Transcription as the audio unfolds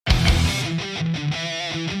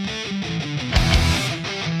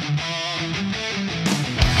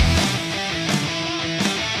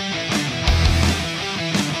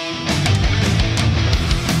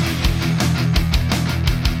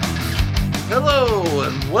Hello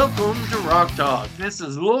and welcome to Rock Talk. This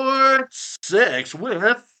is Lord Six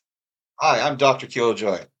with... Hi, I'm Dr.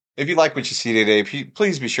 Killjoy. If you like what you see today,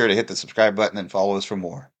 please be sure to hit the subscribe button and follow us for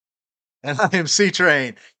more. And I am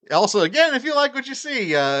C-Train. Also, again, if you like what you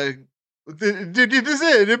see, this is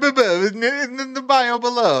in the bio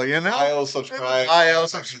below, you know? I'll subscribe.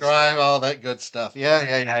 Subscribe, all that good stuff.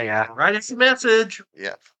 Yeah. Write us a message.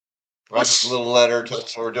 Yeah. Write us a little letter, tell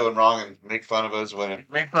us what we're doing wrong, and make fun of us. When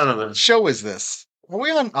Make fun of What us. show is this? Are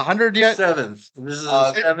we on 100 yet? Seventh. This is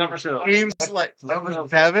number show. Seems like number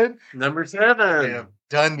 7. Number We 7. have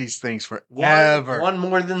done these things forever. One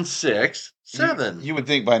more than 6. 7. you would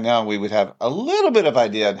think by now we would have a little bit of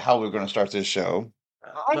idea on how we're going to start this show.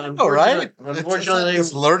 I know, right? Unfortunately, It's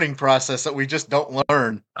this learning process that we just don't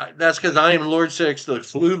learn. that's because I am Lord Six, the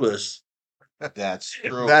clueless. That's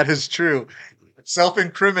true. That is true.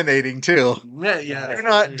 Self-incriminating, too. Yeah. Do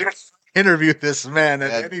not interview this man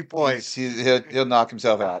at any point. He'll knock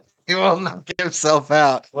himself out. He will knock himself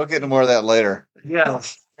out. We'll get into more of that later.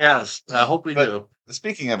 Yes. I hope we do.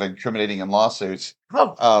 Speaking of incriminating and lawsuits,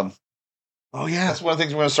 Oh yeah. that's one of the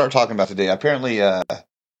things we're going to start talking about today. Apparently, Ed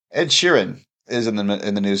Sheeran is in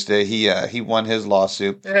the news today. He won his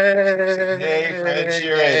lawsuit. Hey, Fred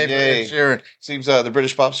Sheeran. Yay. Sheeran. Seems the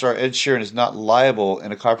British pop star Ed Sheeran is not liable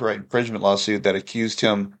in a copyright infringement lawsuit that accused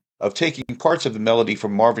him of taking parts of the melody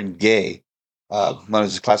from Marvin Gaye, one of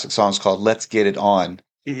his classic songs called "Let's Get It On,"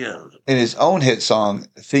 Yeah. in his own hit song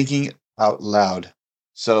 "Thinking Out Loud."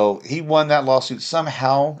 So he won that lawsuit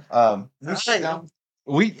somehow.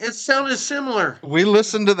 It sounded similar. We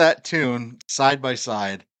listened to that tune side by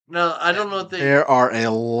side. No, I don't know if There are a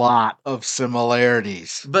lot of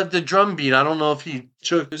similarities. But the drum beat, I don't know if he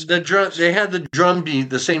took the drum. They had the drum beat,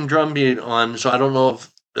 the same drum beat on. So I don't know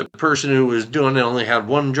if the person who was doing it only had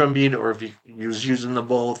one drum beat, or if he was using the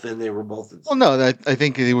both, and they were both. Well, no, I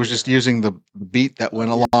think he was just using the beat that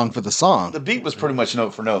went along for the song. The beat was pretty much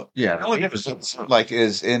note for note. Yeah. The only difference, like,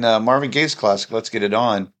 is in Marvin Gaye's classic "Let's Get It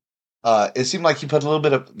On." It seemed like he put a little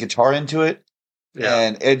bit of guitar into it,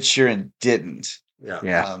 and Ed Sheeran didn't.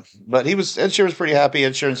 Yeah. But Ed Sheeran was pretty happy.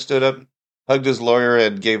 Ed Sheeran stood up, hugged his lawyer,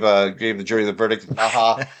 and gave the jury the verdict.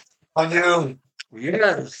 Haha, on you.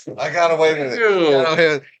 Yes. I got away with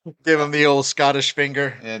it. Give him the old Scottish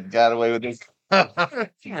finger. And got away with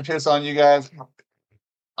it. Piss on you guys.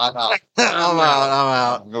 I'm out. I'm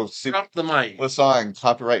out. Go see Drop the mic. what song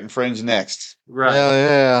copyright infringe next. Right.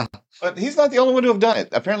 Yeah. But he's not the only one to have done it.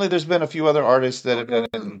 Apparently, there's been a few other artists that have done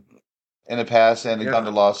it in the past and have gone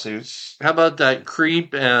to lawsuits. How about that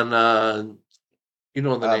Creep and you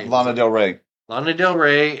know the name? Lana Del Rey. Lana Del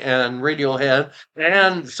Rey and Radiohead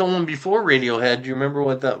and someone before Radiohead. Do you remember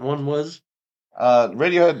what that one was?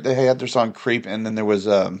 Radiohead, they had their song "Creep," and then there was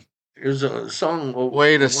It was a song.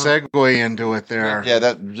 Way to segue into it there. yeah,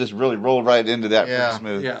 that just really rolled right into that Yeah. pretty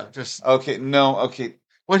smooth. Yeah. Just Okay,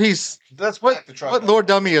 that's what Lord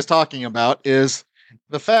Dummy is talking about is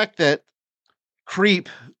the fact that Creep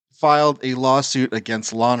filed a lawsuit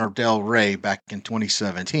against Lana Del Rey back in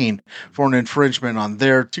 2017 for an infringement on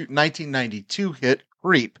their 1992 hit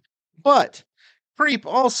Creep. But Creep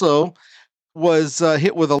also was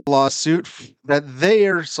hit with a lawsuit that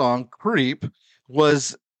their song Creep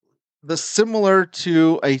was similar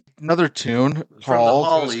to another tune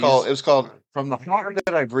called it was called "From the Heart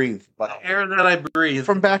That I Breathe." Air That I Breathe.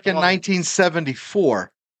 from back in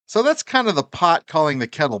 1974. So that's kind of the pot calling the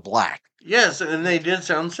kettle black. Yes, and they did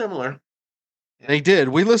sound similar. They did.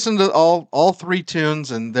 We listened to all 3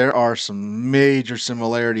 tunes, and there are some major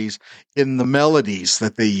similarities in the melodies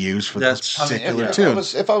that they use for this particular tune.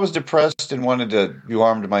 If I was depressed and wanted to do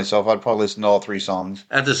harm to myself, I'd probably listen to all 3 songs.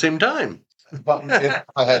 At the same time. But if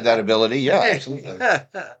I had that ability, yeah, absolutely.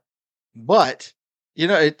 But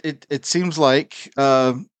it seems like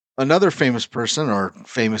another famous person, or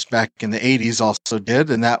famous back in the 80s, also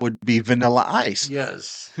did, and that would be Vanilla Ice.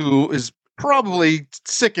 Yes. Who is probably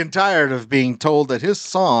sick and tired of being told that his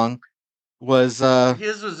song was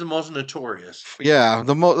his was the most notorious. Yeah,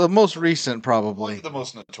 the most recent probably. The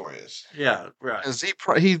most notorious. Yeah, right. Because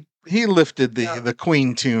he lifted the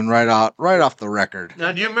Queen tune right off the record.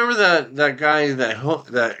 Now, do you remember that guy that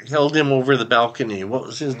held him over the balcony? What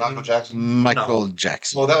was his Michael name? Jackson. Michael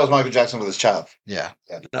Jackson. Well, that was Michael Jackson with his child. Yeah.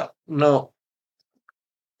 No.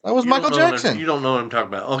 That was Michael Jackson. You don't know what I'm talking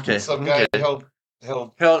about. Okay. Some guy held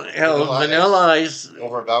Vanilla Vanilla Ice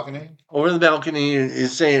over a balcony. Over the balcony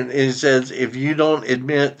is saying, it says, if you don't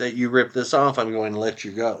admit that you ripped this off, I'm going to let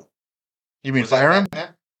you go. You mean fire him?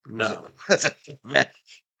 No.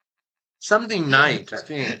 Something Knight, I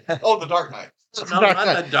think. Oh, the Dark Knight. No,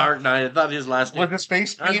 not the Dark Knight. I thought his last name With the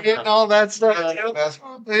space speed and all that stuff.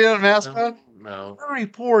 Mascot. Mascot? No. Very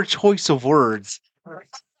poor choice of words.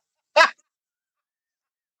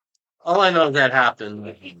 All I know is that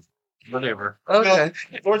happened. Whatever. Okay.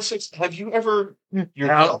 Lord Six, have you ever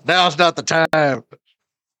Now's not the time.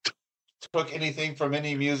 took anything from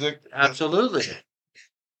any music? Absolutely.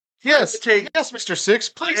 Yes, Take. yes, Mr. Six,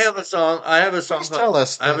 please. I have a song. Please tell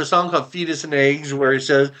us. I have a song called "Fetus and Eggs" where it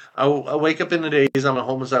says, "I wake up in the days I'm a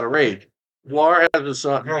homicidal rage." War has a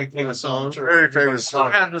song. Very famous song. Very famous War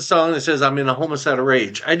song. has a song that says, "I'm in a homicidal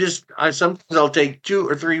rage." I sometimes I'll take 2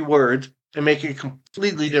 or 3 words and make a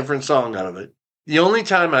completely different song out of it. The only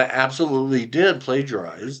time I absolutely did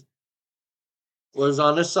plagiarize was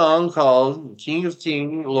on a song called "King of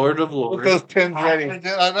Kings, Lord of Look Lords." those pins ready.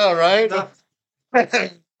 I know, right?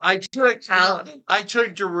 I took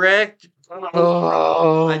direct.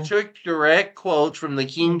 Oh. I took direct quotes from the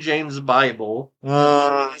King James Bible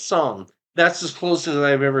song. That's as close as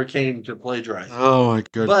I've ever came to plagiarizing. Oh my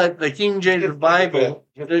goodness. But the King James Bible,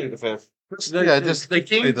 the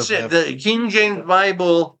King James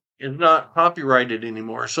Bible is not copyrighted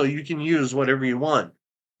anymore, so you can use whatever you want.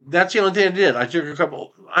 That's the only thing I did. I took a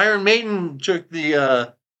couple. Iron Maiden took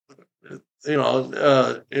the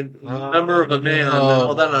number of a man,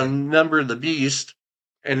 all that on number of the beast,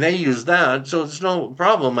 and they used that, so it's no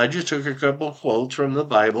problem. I just took a couple quotes from the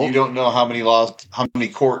Bible. You don't know how many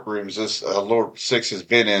courtrooms this Lord Six has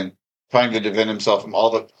been in, trying to defend himself from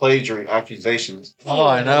all the plagiarism accusations. Oh,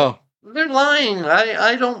 I know. They're lying.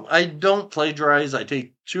 I don't plagiarize. I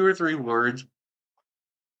take 2 or 3 words.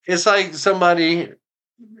 It's like somebody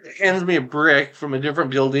hands me a brick from a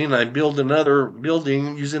different building. I build another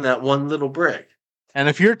building using that one little brick. And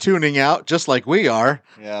if you're tuning out, just like we are,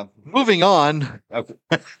 Yeah. moving on. Okay.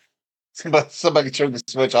 Somebody turned the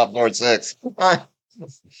switch off Lord Six.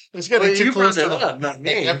 It's getting too close to up, not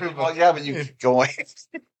me. Well, yeah, but you keep going.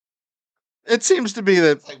 It seems to be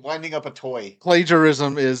that It's like winding up a toy.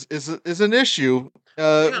 plagiarism is an issue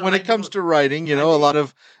when it comes to writing. You know, a lot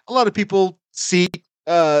of people seek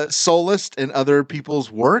solace in other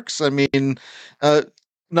people's works. I mean,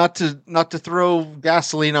 not to throw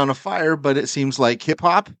gasoline on a fire, but it seems like hip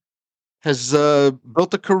hop has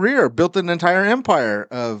built an entire empire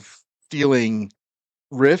of stealing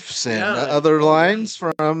riffs and other lines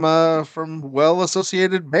from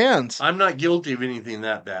well-associated bands. I'm not guilty of anything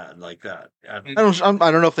that bad like that. I don't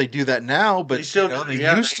know if they do that now, but they still they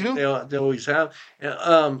yeah, used to. They always have.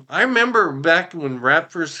 I remember back when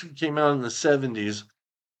rap first came out in the 70s,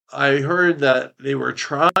 I heard that they were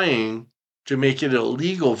trying to make it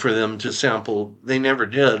illegal for them to sample. They never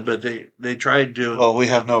did, but they tried to. Well, we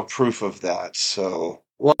have no proof of that, so.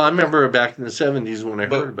 Well, I remember back in the 70s when I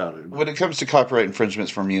heard about it. When it comes to copyright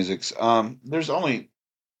infringements for music, there's only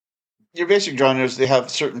your basic genres. They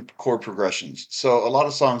have certain chord progressions. So a lot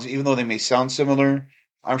of songs, even though they may sound similar,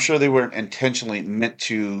 I'm sure they weren't intentionally meant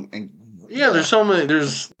to. Yeah, there's so many.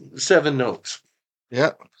 There's 7 notes.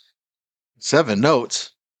 Yeah, 7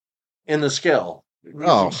 notes in the scale.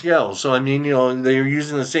 Oh. Scale. So I mean, they're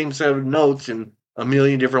using the same set of notes in a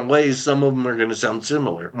million different ways. Some of them are going to sound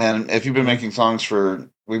similar. And if you've been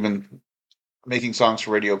we've been making songs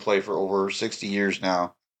for radio play for over 60 years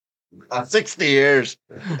now. 60 years.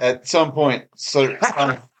 At some point, sounding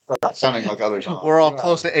like others. We're all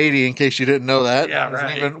close to 80, in case you didn't know that. Yeah,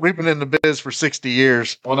 right. We've been in the biz for 60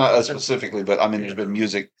 years. Well, not us specifically, but I mean, there's been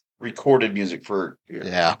recorded music for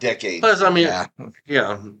decades. Plus, I mean,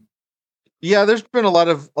 yeah. There's been a lot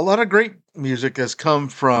of great music has come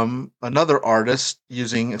from another artist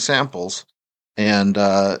using samples, and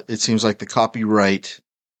it seems like the copyright,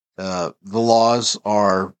 the laws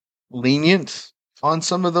are lenient on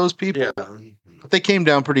some of those people. Yeah. But they came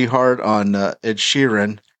down pretty hard on Ed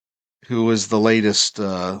Sheeran, who was the latest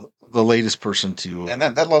person to. And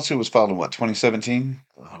that lawsuit was filed in what, 2017?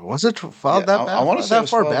 Was it filed that back? I want to say that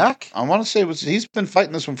far back. I want to say he's been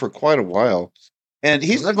fighting this one for quite a while, and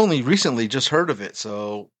I've only recently just heard of it.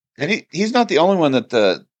 So, and he's not the only one that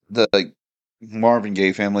the Marvin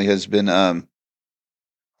Gaye family has been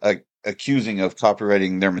accusing of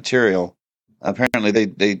copywriting their material. Apparently,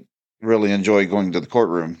 they really enjoy going to the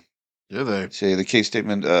courtroom. Do they? Say the case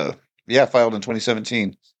statement, filed in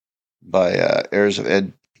 2017 by heirs of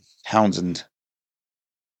Ed Townsend,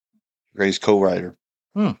 Gray's co-writer.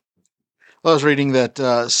 I was reading that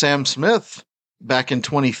Sam Smith back in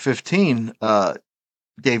 2015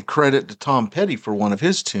 gave credit to Tom Petty for one of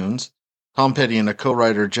his tunes. Tom Petty and a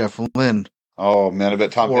co-writer, Jeff Lynne. Oh man, I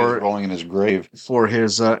bet Tom Petty's rolling in his grave for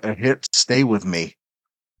his hit "Stay With Me."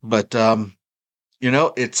 But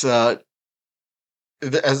it's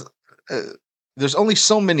there's only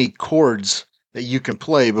so many chords that you can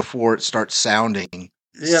play before it starts sounding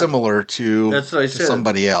Yeah. similar to, That's what I to said.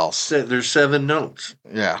 somebody else. There's 7 notes.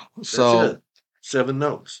 Yeah. That's So it. 7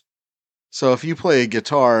 notes. So if you play a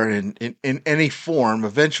guitar in any form,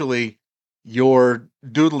 eventually your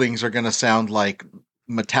doodlings are going to sound like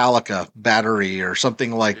Metallica Battery or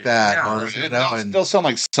something like that. Yeah. Or, you know, and They'll sound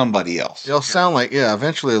like somebody else. they'll sound like, yeah,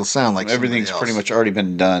 eventually it'll sound like Everything's somebody pretty else. much already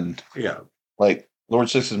been done. Yeah. Like Lord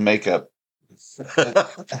Six's makeup.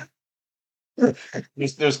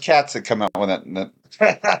 There's cats that come out with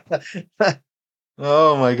that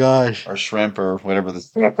Oh my gosh. or shrimp or whatever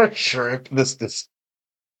this Shrimp. this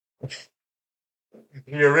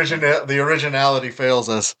The originality fails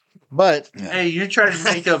us. But Hey, you try to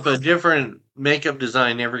make up a different makeup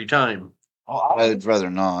design every time. I'd rather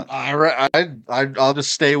not. I'll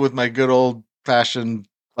just stay with my good old fashioned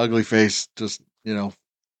ugly face. Just, you know,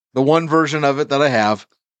 the one version of it that I have.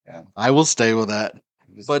 Yeah. I will stay with that.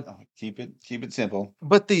 But keep it simple.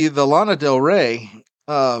 But the Lana Del Rey,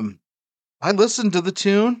 I listened to the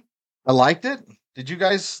tune. I liked it. Did you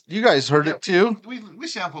guys heard it too? We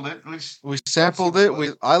sampled it. We sampled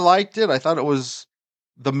it. I liked it. I thought it was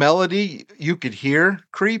the melody, you could hear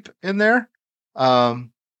Creep in there.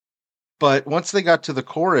 But once they got to the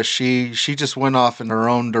chorus, she just went off in her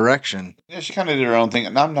own direction. Yeah, she kind of did her own thing.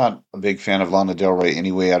 And I'm not a big fan of Lana Del Rey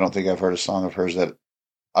anyway. I don't think I've heard a song of hers that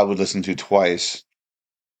I would listen to twice.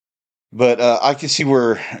 But I can see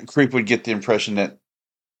where Creep would get the impression that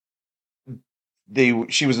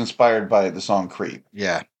she was inspired by the song Creep.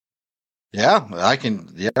 Yeah. Yeah, I can.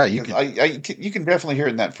 Yeah, you can. You can definitely hear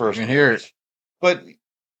it in that first. You can hear it. But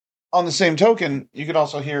on the same token, you can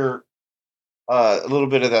also hear a little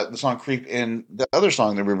bit of the song Creep in the other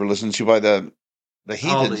song that we were listening to by the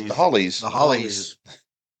Heathens, the Hollies. The Hollies.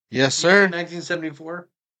 Yes, sir. 1974.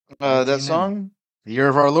 That song? The year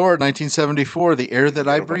of our Lord, 1974, The Air That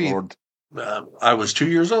I Breathe. I was 2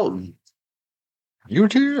 years old. You were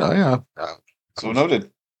 2 years old? Yeah. So noted.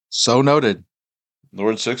 So noted.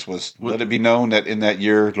 Lord Six was, let it be known that in that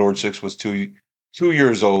year, Lord Six was 2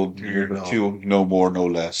 years old. Two, no more, no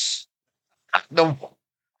less. No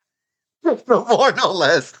more, no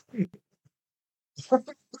less.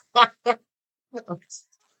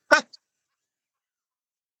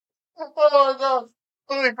 Oh, no.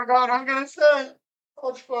 I forgot I'm going to say.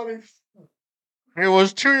 That's funny. He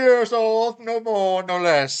was 2 years old, no more, no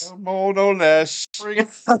less. No more, no less.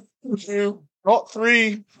 Two, not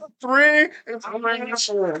three. Three.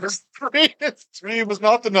 Three was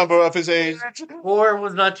not the number of his age. 4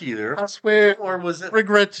 was not either. I swear. Or was it?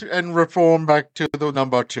 Regret and reform back to the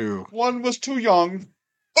number 2. 1 was too young.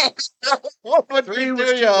 3 was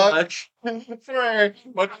too much. 3.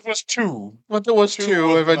 But it was 2. But there was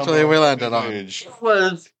 2. Eventually we landed on. Age. 2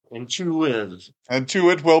 was, and 2 is. And 2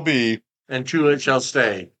 it will be. And 2 it shall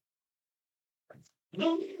stay.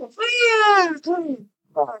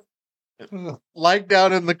 Like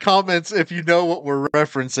down in the comments if you know what we're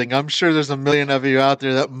referencing. I'm sure there's a million of you out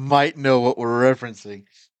there that might know what we're referencing.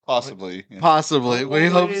 Possibly. Yeah. Possibly. We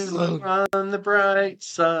hope Always so. look on the bright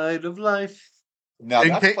side of life. Now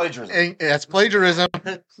that's plagiarism. That's plagiarism.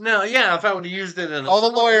 No, yeah, if I would have used it in a Call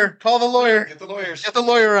the lawyer. Call the lawyer. Get the lawyers. Get the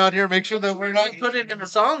lawyer out here. Make sure that we're not. put it in a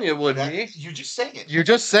song, it would be. You just sang it. You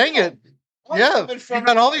just sang it. Yeah, you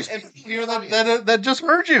got all these people here that just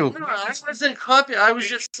heard you. No, I wasn't copy. I was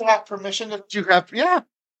just. have permission to You have, yeah.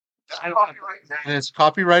 And it's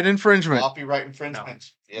copyright infringement. copyright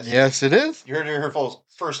infringement. Yes, it is. You heard it here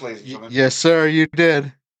first, ladies and gentlemen. Yes, sir, you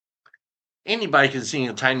did. Anybody can sing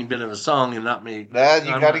a tiny bit of a song and not me. That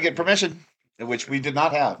you got to get permission, which we did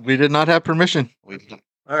not have. We did not have permission. We did not.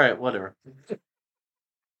 All right, whatever.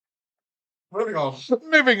 Moving on.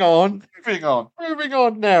 Moving on. Moving on. Moving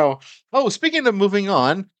on now. Oh, speaking of moving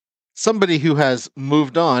on, somebody who has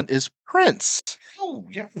moved on is Prince. Oh,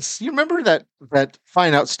 yes. You remember that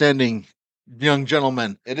fine, outstanding young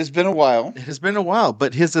gentleman? It has been a while. It has been a while,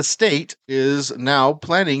 but his estate is now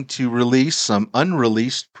planning to release some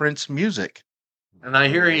unreleased Prince music. And I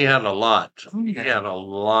hear he had a lot. He had a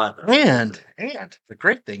lot. And the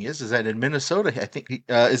great thing is that in Minnesota, I think,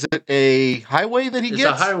 is it a highway that he It's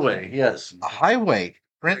gets? a highway, yes. A highway.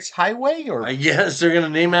 Prince Highway? Or Yes, they're going to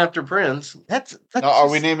name after Prince. that's Now, are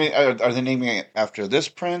we naming? Are they naming it after this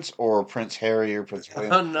Prince or Prince Harry or Prince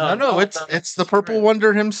William? No, it's the Purple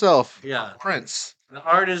Wonder himself. Yeah. Prince. The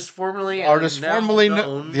artist formerly The artist and now formerly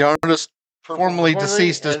known. the artist formerly Formerly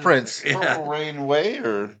deceased as and- Prince. Yeah. Purple Rain Way,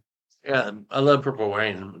 or Yeah, I love Purple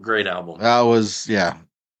Rain. Great album. That was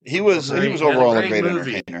he was Great- overall a great great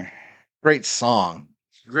movie. entertainer. great song.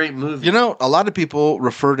 Great movie. You know, a lot of people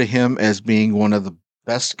refer to him as being one of the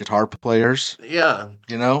best guitar players. Yeah.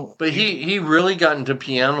 You know, But he really got into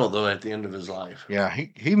piano, though, at the end of his life. yeah,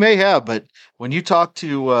 he may have, but when you talk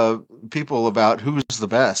to people about who's the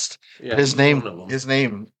best, Yeah, his he's one of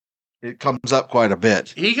name, them. it comes up quite a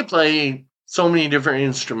bit. He could play so many different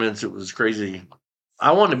instruments. It was crazy.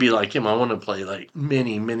 I want to be like him. I want to play like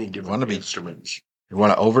many, many different instruments. You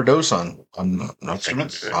want to overdose on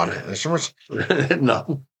Instruments? On instruments?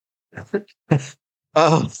 No.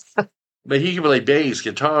 Oh, But he could play bass,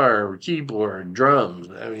 guitar, keyboard, drums.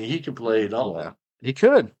 I mean, he could play it all. yeah. He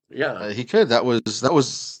could. Yeah. He could.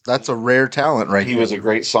 That's a rare talent, right? He was a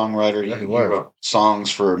great songwriter. Yeah, He he was. wrote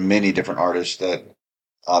songs for many different artists that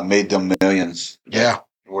made them millions. Yeah.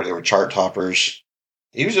 Where they were chart toppers.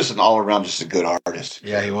 He was just an all around, just a good artist.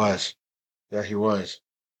 Yeah, he was. Yeah, he was.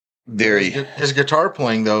 Very. His guitar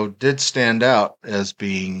playing, though, did stand out as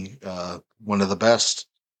being one of the best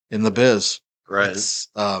in the biz. Right.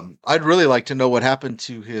 I'd really like to know what happened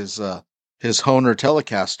to his Hohner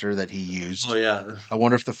Telecaster that he used. Oh, yeah. I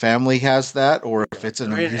wonder if the family has that, or if it's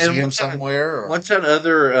in a museum somewhere. What's that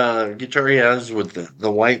other guitar he has with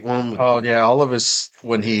the white one? Oh yeah, all of his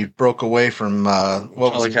when he broke away from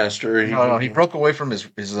Telecaster. No, he broke away from his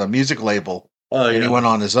music label. Oh yeah. And he went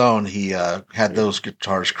on his own. He had those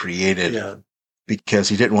guitars created. Yeah. Because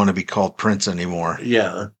he didn't want to be called Prince anymore.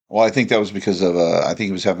 Yeah. Well, I think that was because of I think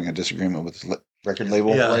he was having a disagreement with his record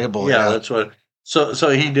label. Yeah, that's what. So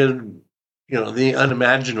he did, the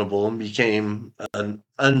unimaginable and became an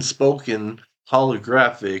unspoken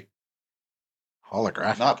holographic.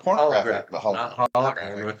 Not pornographic, but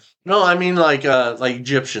holographic. No, I mean like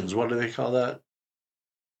Egyptians. What do they call that?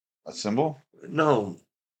 A symbol? No.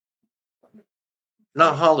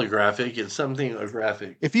 Not holographic. It's something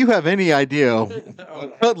graphic. If you have any idea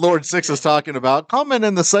what Lord Six is talking about, comment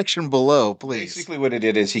in the section below, please. Basically, what it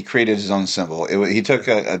did is he created his own symbol. He took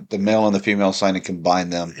the male and the female sign and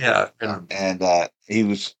combined them. Yeah. And he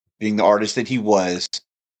was, being the artist that he was,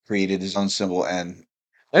 created his own symbol and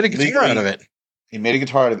made a guitar out of it. He made a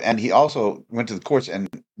guitar out of it, and he also went to the courts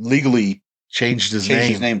and legally changed his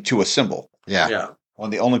name to a symbol. Yeah. Yeah. One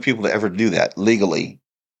of the only people to ever do that legally.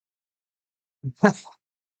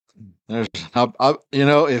 There's,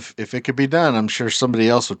 if it could be done, I'm sure somebody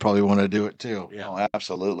else would probably want to do it too. Yeah, oh,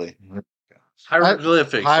 absolutely.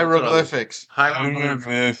 Hieroglyphics. Hieroglyphics.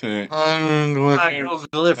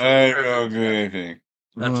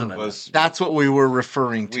 That's what we were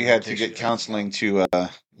referring to. We had to get counseling to.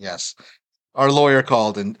 Yes, our lawyer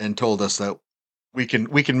called and told us that we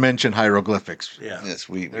can mention hieroglyphics. Yeah. Yes,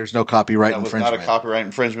 there's no copyright infringement. Not a copyright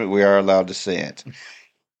infringement. We are allowed to say it.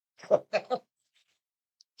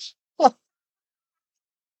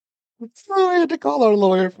 So we had to call our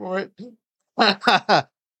lawyer for it.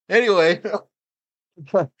 Anyway,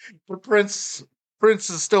 but Prince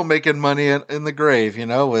is still making money in the grave,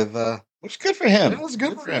 with which is good for him. It was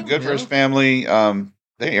good for him. Good for his family.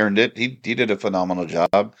 They earned it. He did a phenomenal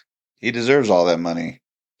job. He deserves all that money.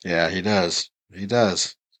 Yeah, he does. He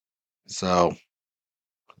does. So,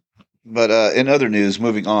 but in other news,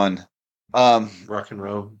 moving on. Rock and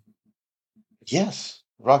roll. Yes,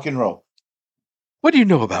 rock and roll. What do you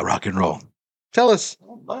know about rock and roll? Tell us.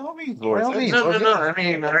 By all means, Lord. No. I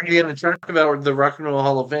mean, are you going to talk about the Rock and Roll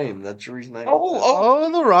Hall of Fame? That's the reason I.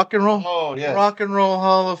 The Rock and Roll. Oh, yes. Rock and Roll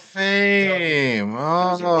Hall of Fame.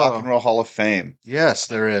 There's a Rock and Roll Hall of Fame. Yes,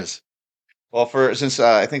 there is. Well, since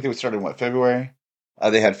I think they started in February,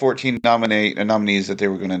 they had 14 nominees that they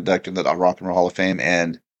were going to induct in the Rock and Roll Hall of Fame,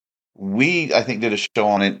 and I think, did a show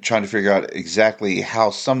on it trying to figure out exactly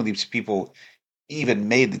how some of these people even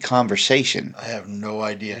made the conversation. I have no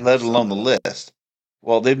idea. Let alone the list.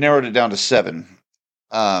 Well, they've narrowed it down to 7.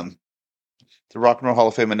 The Rock and Roll Hall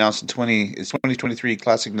of Fame announced its 2023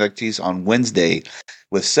 classic inductees on Wednesday,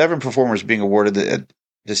 with 7 performers being awarded the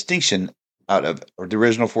distinction out of the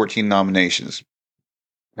original 14 nominations.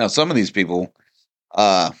 Now, some of these people,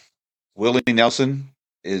 Willie Nelson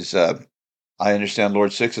is, I understand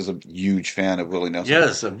Lord Six is a huge fan of Willie Nelson.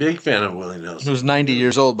 Yes, a big fan of Willie Nelson. Who's 90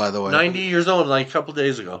 years old, by the way. 90 years old, like a couple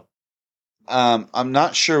days ago. I'm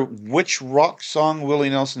not sure which rock song Willie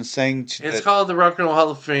Nelson sang. It's called the Rock and Roll Hall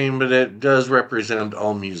of Fame, but it does represent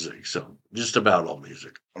all music, so just about all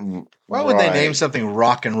music. Why would they name something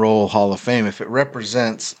Rock and Roll Hall of Fame if it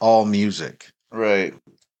represents all music? Right.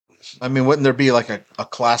 I mean, wouldn't there be like a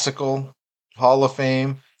classical Hall of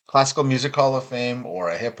Fame, classical music Hall of Fame, or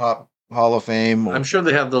a hip hop Hall of Fame? I'm sure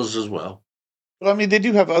they have those as well. But I mean, they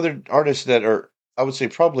do have other artists that are, I would say,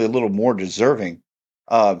 probably a little more deserving.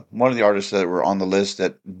 One of the artists that were on the list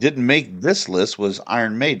that didn't make this list was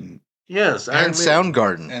Iron Maiden. Yes, and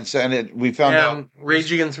Soundgarden. We found out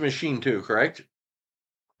Rage Against the Machine too, correct?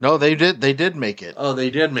 No, they did. They did make it. Oh, they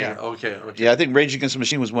did make Yeah. it. Okay. Yeah, I think Rage Against the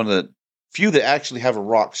Machine was one of the few that actually have a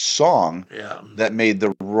rock song Yeah. that made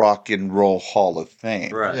the Rock and Roll Hall of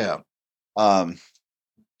Fame. Right. Yeah. Um,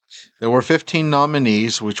 There were 15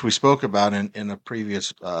 nominees, which we spoke about in a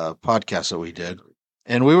previous podcast that we did,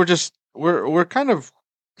 and we're kind of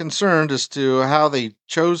concerned as to how they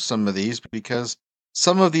chose some of these because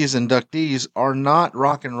some of these inductees are not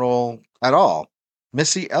rock and roll at all.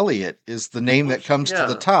 Missy Elliott is the name that comes to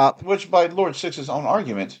the Yeah. top. which, by Lord Six's own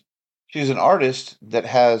argument, she's an artist that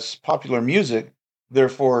has popular music.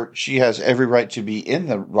 Therefore, she has every right to be in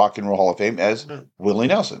the Rock and Roll Hall of Fame as Willie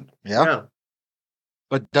Nelson. Yeah,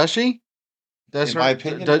 but does she? Does In my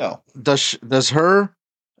opinion, no. Does her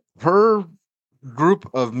group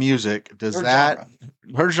of music Her genre.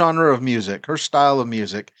 her genre of music, her style of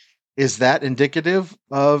music, is that indicative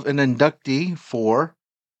of an inductee for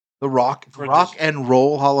the Rock and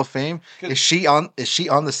Roll Hall of Fame? Is she on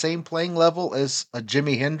the same playing level as a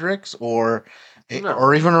Jimi Hendrix or No.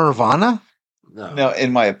 or even a Nirvana? No,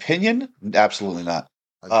 in my opinion, absolutely not.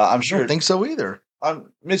 I'm I sure. don't think so either.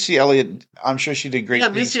 Missy Elliott, I'm sure she did great Yeah,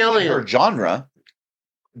 things Missy in Elliott. her genre,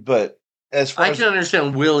 but as far I as can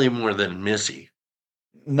understand Willie more than Missy.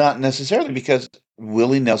 not necessarily because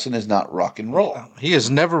Willie Nelson is not rock and roll. He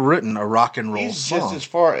has never written a rock and roll He's song. just as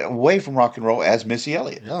far away from rock and roll as Missy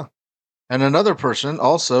Elliott. Yeah. And another person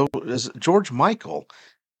also is George Michael.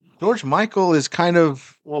 George Michael is kind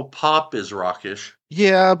of, Well, pop is rockish.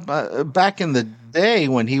 yeah, back in the day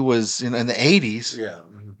when he was in the 80s, Yeah.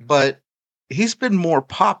 but he's been more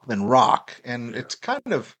pop than rock. And it's kind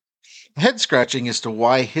of head scratching as to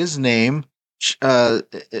why his name,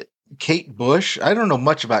 Kate Bush. I don't know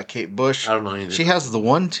much about Kate Bush. I don't know either. She has the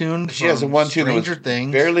one tune. She has the one tune that was Stranger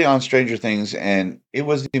Things. barely on Stranger Things, and it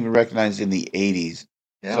wasn't even recognized in the 80s.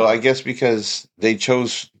 Yeah. So I guess because they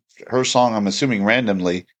chose her song, I'm assuming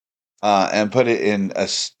randomly, and put it in a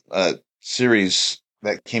series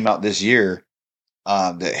that came out this year,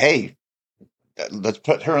 that, hey, let's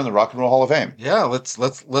put her in the Rock and Roll Hall of Fame. Yeah, let's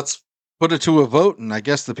put it to a vote, and I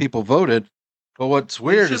guess the people voted. But what's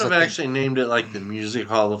We weird should is have that actually named it like the Music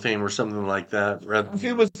Hall of Fame or something like that. Rather If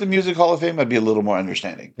it was the Music Hall of Fame, I'd be a little more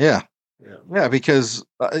understanding. yeah, yeah. because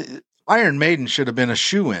Iron Maiden should have been a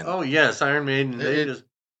shoe-in. Oh yes, Iron Maiden.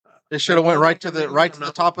 It should have went right to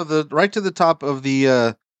the top of the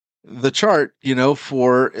chart,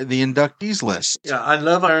 for the inductees list. Yeah, I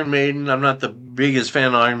love Iron Maiden. I'm not the biggest fan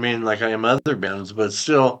of Iron Maiden like I am other bands, but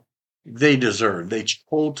still, they deserve. They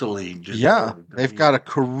totally deserve. Yeah, they've got a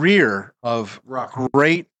career of rock.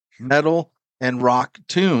 great metal and rock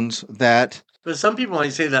tunes that. But some people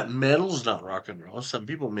might say that metal's not rock and roll. Some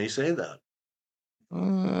people may say that.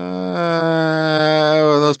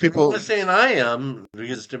 Those people. I'm not saying I am,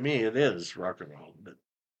 because to me it is rock and roll. But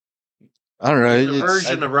I don't know. the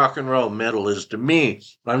version of rock and roll metal is to me.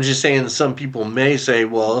 I'm just saying some people may say,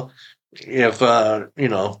 well, if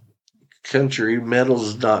country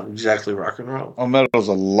metal's not exactly rock and roll. Oh, metal's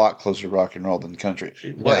a lot closer to rock and roll than country.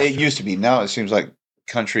 Well, it used to be. Now it seems like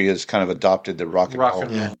country has kind of adopted the rock and roll.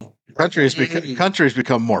 Yeah. Country's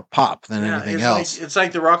become more pop than anything else. It's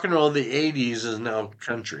like the rock and roll of the 80s is now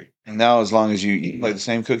country. And now, as long as you play the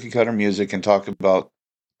same cookie cutter music and talk about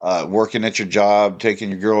working at your job, taking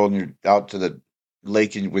your girl and you're out to the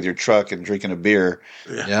lake with your truck and drinking a beer,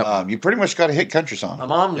 you pretty much got a hit country song. My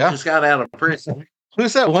mom just got out of prison.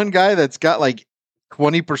 Who's that one guy that's got like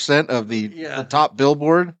 20% of the top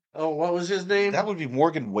Billboard? Oh, what was his name? That would be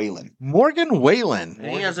Morgan Wallen. Morgan Wallen.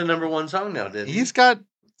 And he has a #1 song now, didn't he? He's got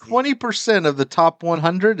 20% of the top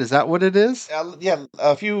 100. Is that what it is? Yeah,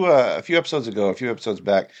 a few episodes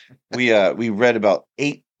back, we read about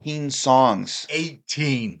 18 songs.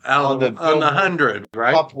 18 on the 100,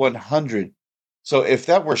 right? Top 100. So if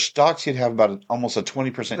that were stocks, you'd have about almost a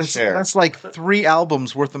 20% share. That's like 3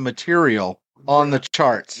 albums worth of material on the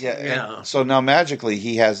charts. Yeah. So now magically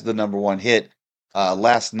he has the #1 hit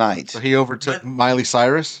last night. So he overtook Miley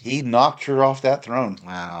Cyrus. He knocked her off that throne.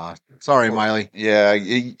 Wow. Sorry, Miley. Yeah,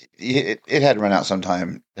 it had to run out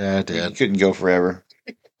sometime. Yeah, it did. It couldn't go forever.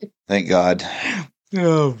 Thank God.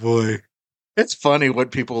 Oh boy. It's funny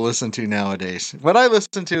what people listen to nowadays. What I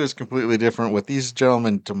listen to is completely different. What these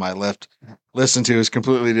gentlemen to my left listen to is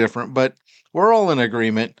completely different. But we're all in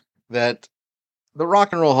agreement that the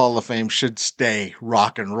Rock and Roll Hall of Fame should stay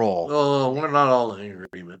rock and roll. Oh, we're not all in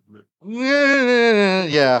agreement. But.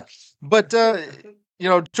 Yeah. But,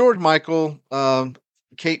 George Michael,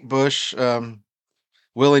 Kate Bush,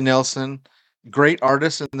 Willie Nelson, great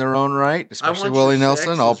artists in their own right, especially Willie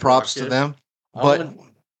Nelson. All props to them. But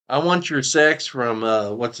I Want Your Sex from,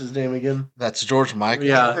 what's his name again? That's George Michael.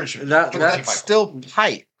 Yeah, that's still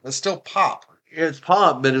pipe. That's still pop. It's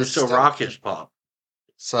pop, but it's still still- rockish pop.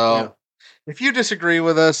 So, Yeah. if you disagree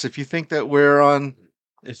with us, if you think that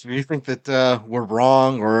if you think that we're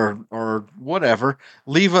wrong or whatever,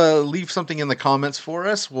 leave something in the comments for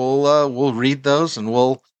us. We'll read those and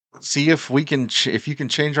we'll see if we can if you can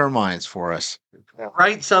change our minds for us.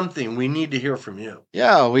 Write something. We need to hear from you.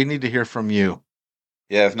 Yeah, we need to hear from you.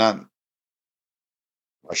 Yeah, if not,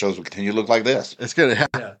 our shows will continue to look like this. It's good.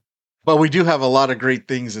 Yeah. But we do have a lot of great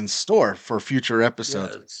things in store for future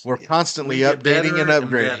episodes. Yes. We're constantly We get updating and better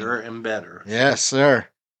upgrading. better and better. Yes, sir.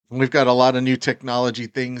 We've got a lot of new technology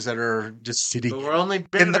things that are just sitting But we're only in,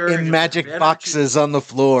 better if in we're magic better boxes on the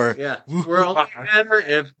floor. Yeah. We're only better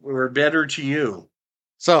if we're better to you.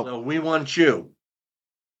 So, So we want you.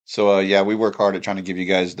 So yeah, we work hard at trying to give you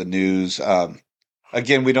guys the news.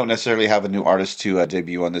 Again, we don't necessarily have a new artist to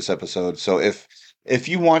debut on this episode. So if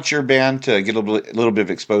you want your band to get a little bit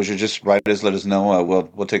of exposure, just write us, let us know.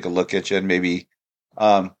 We'll take a look at you and maybe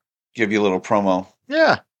give you a little promo.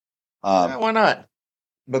 yeah. Why not?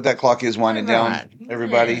 But that clock is winding Why not? down,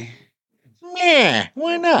 everybody. Yeah,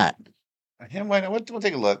 why not? Yeah, why not? We'll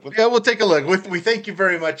take a look. Yeah, we'll take a look. We thank you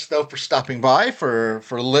very much, though, for stopping by, for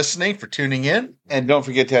listening, for tuning in. And don't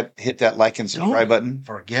forget to hit that like and subscribe button.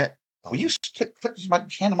 Forget. Will you put my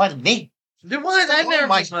hand on my knee? Then why I never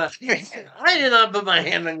my- I did not put my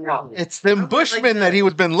hand on your knee. It's them I would Bushmen like that that. he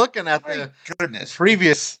would been looking at My the goodness.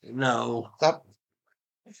 previous. No. Stop.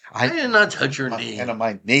 I did not touch your My knee. hand on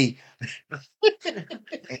my knee.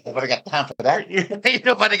 Ain't nobody got time for that. Ain't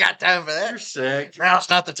nobody got time for You're sick. Now's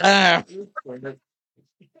not the time.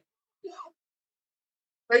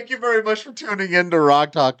 Thank you very much for tuning in to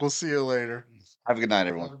Rock Talk. We'll see you later. Have a good night,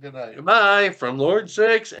 everyone. Have a good night. Goodbye from Lord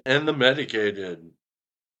Six and the Medicated.